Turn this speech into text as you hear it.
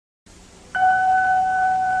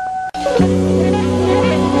Good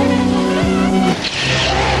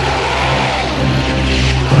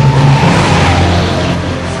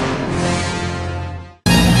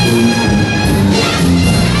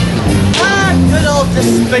old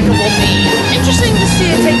Despicable Me. Interesting to see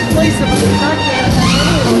it take place of a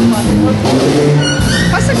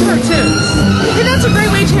classic cartoons. I think that's a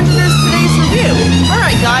great way to introduce today's review.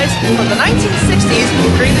 Alright guys, from the 1960s,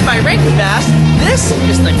 created by Rankin, this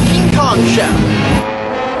is the King Kong Show.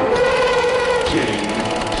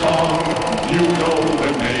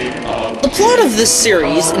 The plot of this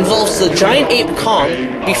series involves the giant ape Kong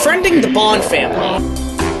befriending the Bond family.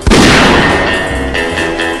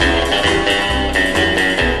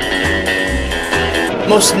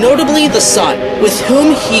 Most notably the son, with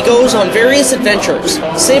whom he goes on various adventures,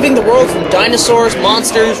 saving the world from dinosaurs,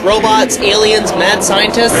 monsters, robots, aliens, mad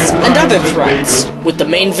scientists, and other threats, with the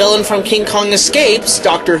main villain from King Kong Escapes,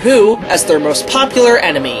 Doctor Who, as their most popular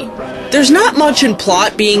enemy. There's not much in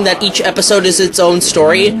plot, being that each episode is its own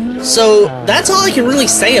story, so that's all I can really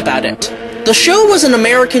say about it. The show was an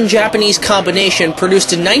American-Japanese combination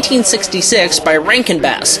produced in 1966 by Rankin,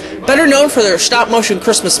 better known for their stop-motion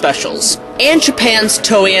Christmas specials, and Japan's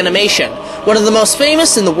Toei Animation, one of the most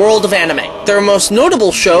famous in the world of anime. Their most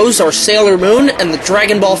notable shows are Sailor Moon and the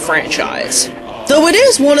Dragon Ball franchise. Though it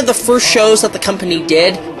is one of the first shows that the company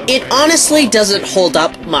did, it honestly doesn't hold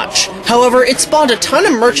up much. However, it spawned a ton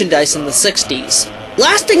of merchandise in the 60s.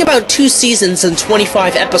 Lasting about 2 seasons and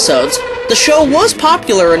 25 episodes, the show was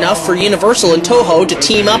popular enough for Universal and Toho to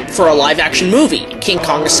team up for a live-action movie, King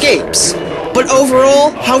Kong Escapes. But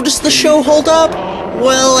overall, how does the show hold up?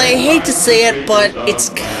 Well, I hate to say it, but it's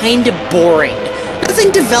kinda boring. Nothing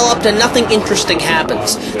developed and nothing interesting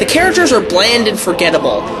happens. The characters are bland and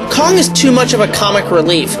forgettable. Kong is too much of a comic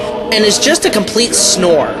relief, and is just a complete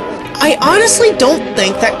snore. I honestly don't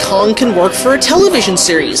think that Kong can work for a television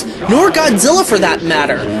series, nor Godzilla for that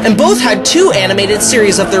matter, and both had 2 animated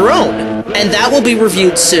series of their own, and that will be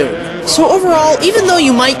reviewed soon. So overall, even though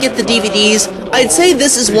you might get the DVDs, I'd say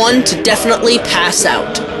this is one to definitely pass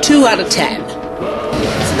out. 2 out of 10.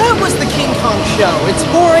 So that was the King Kong Show. It's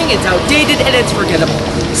boring, it's outdated, and it's forgettable.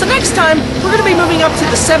 So next time, we're going to be moving up to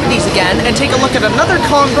the 70s again and take a look at another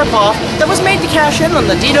Kong ripoff that was made to cash in on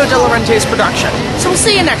the Dino de Laurentiis production. So we'll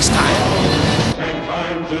see you next time.